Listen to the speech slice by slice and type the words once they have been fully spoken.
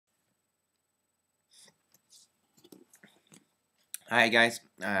Hi guys.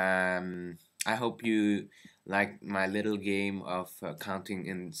 I hope you like my little game of counting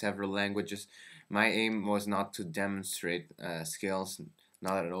in several languages. My aim was not to demonstrate skills,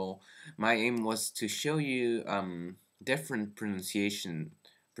 not at all. My aim was to show you different pronunciations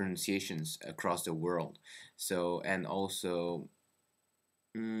across the world. So and also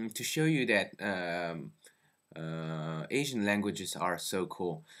to show you that Asian languages are so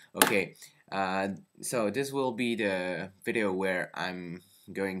cool. Okay, uh, so this will be the video where I'm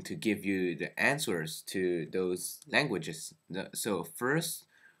going to give you the answers to those languages. So first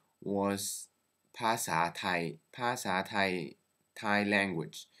was ภาษาไทย Thai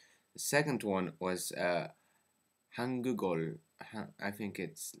language. The second one was Hangugol. I think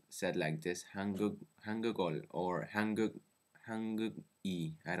it's said like this, Hangugol or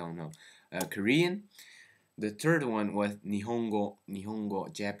Hanguk-i. I don't know. Korean. The third one was Nihongo,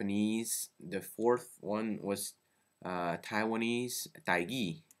 Japanese. The fourth one was Taiwanese,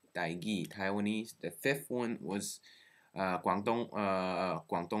 Taiwanese. The fifth one was Guangdonghua.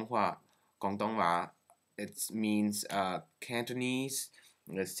 It means Cantonese.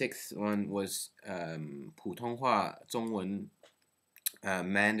 The sixth one was 普通话中文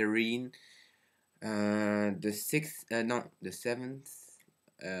Mandarin. The seventh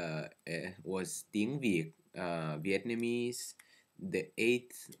was Tiếng Việt, Vietnamese. The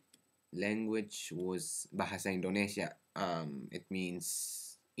eighth language was Bahasa Indonesia. It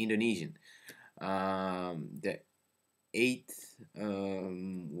means Indonesian. The eighth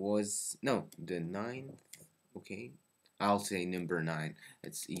was no, the ninth. Okay, I'll say number nine.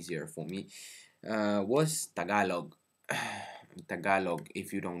 It's easier for me. Was Tagalog. Tagalog,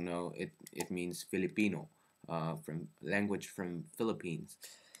 if you don't know, it means Filipino, from language from Philippines.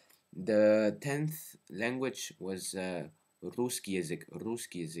 The 10th language was Русский язык,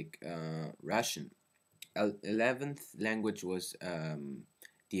 Russian. 11th language was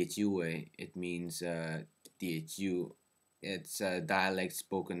Teochew. It means Teochew. It's a dialect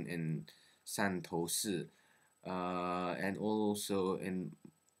spoken in Santosi, and also in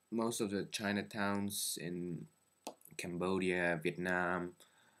most of the Chinatowns in Cambodia, Vietnam,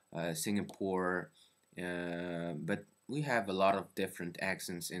 Singapore, but we have a lot of different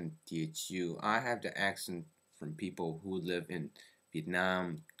accents in THU. I have the accent from people who live in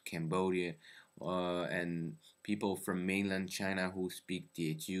Vietnam, Cambodia, and people from mainland China who speak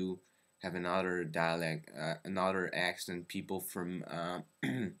THU have another dialect, another accent. People from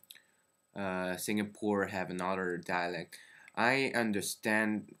Singapore have another dialect. I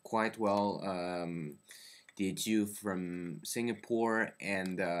understand quite well Teochew from Singapore,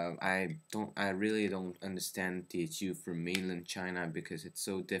 and I really don't understand Teochew from mainland China because it's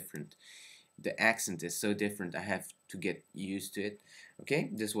so different. The accent is so different. I have to get used to it. Okay,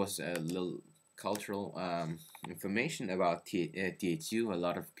 this was a little cultural information about Teochew. A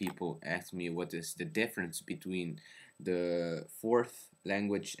lot of people ask me what is the difference between the fourth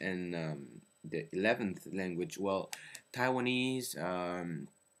language and the 11th language. Well, Taiwanese.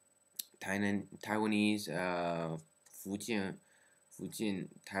 Taiwanese, Fujian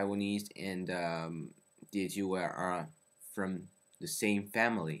Taiwanese, and Teochew are from the same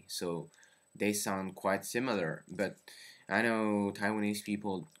family, so they sound quite similar. But I know Taiwanese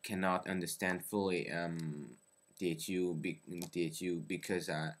people cannot understand fully Teochew because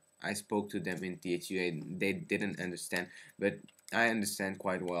I spoke to them in Teochew and they didn't understand, but I understand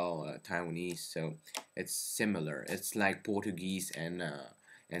quite well Taiwanese, so it's similar. It's like Portuguese and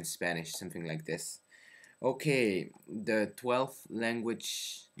Spanish, something like this. Okay, the 12th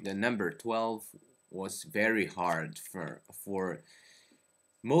language, the number 12 was very hard for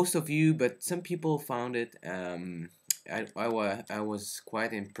most of you, but some people found it. I was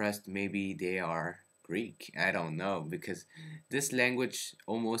quite impressed. Maybe they are Greek. I don't know because this language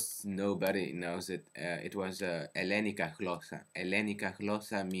almost nobody knows it. It was Hellenica Glossa. Hellenica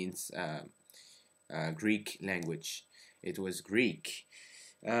Glossa means Greek language. It was Greek.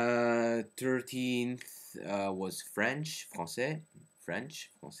 13th was French.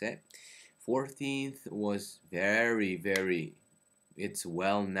 14th was very, it's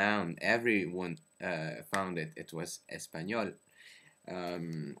well known. Everyone found it. It was Espanol.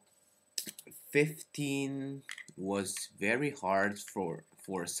 Um, 15 was very hard for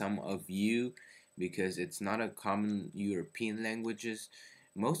some of you because it's not a common European languages.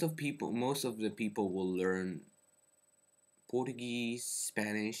 Most of the people will learn Portuguese,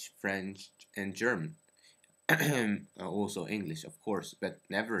 Spanish, French, and German. Also English, of course, but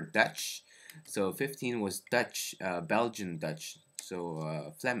never Dutch. So 15 was Dutch, Belgian Dutch,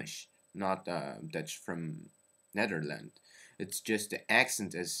 so Flemish, not Dutch from Netherlands. It's just the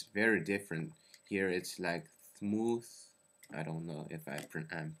accent is very different. Here it's like smooth, I don't know if I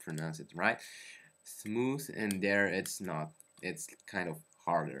pronounce it right. Smooth, and there it's not. It's kind of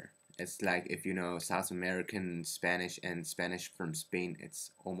harder. It's like if you know South American Spanish and Spanish from Spain,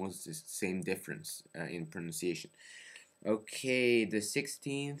 it's almost the same difference in pronunciation. Okay, the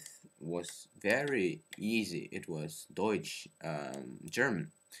 16th was very easy. It was Deutsch,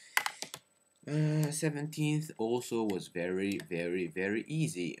 German. 17th also was very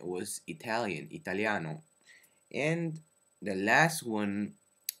easy. It was Italian, Italiano. And the last one,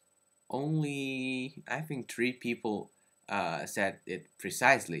 only I think three people said it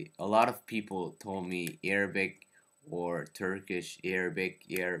precisely. A lot of people told me Arabic or Turkish, Arabic.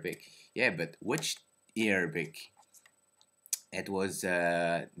 Yeah, but which Arabic? It was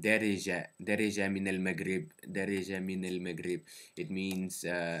درجة من المغرب درجة من المغرب. It means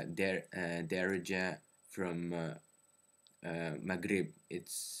درجة from Maghreb.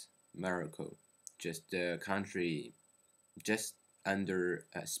 It's Morocco, just a country just under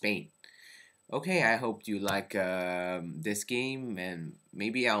Spain. Okay, I hope you like this game, and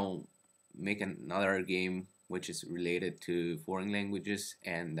maybe I'll make another game which is related to foreign languages.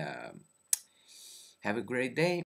 And have a great day.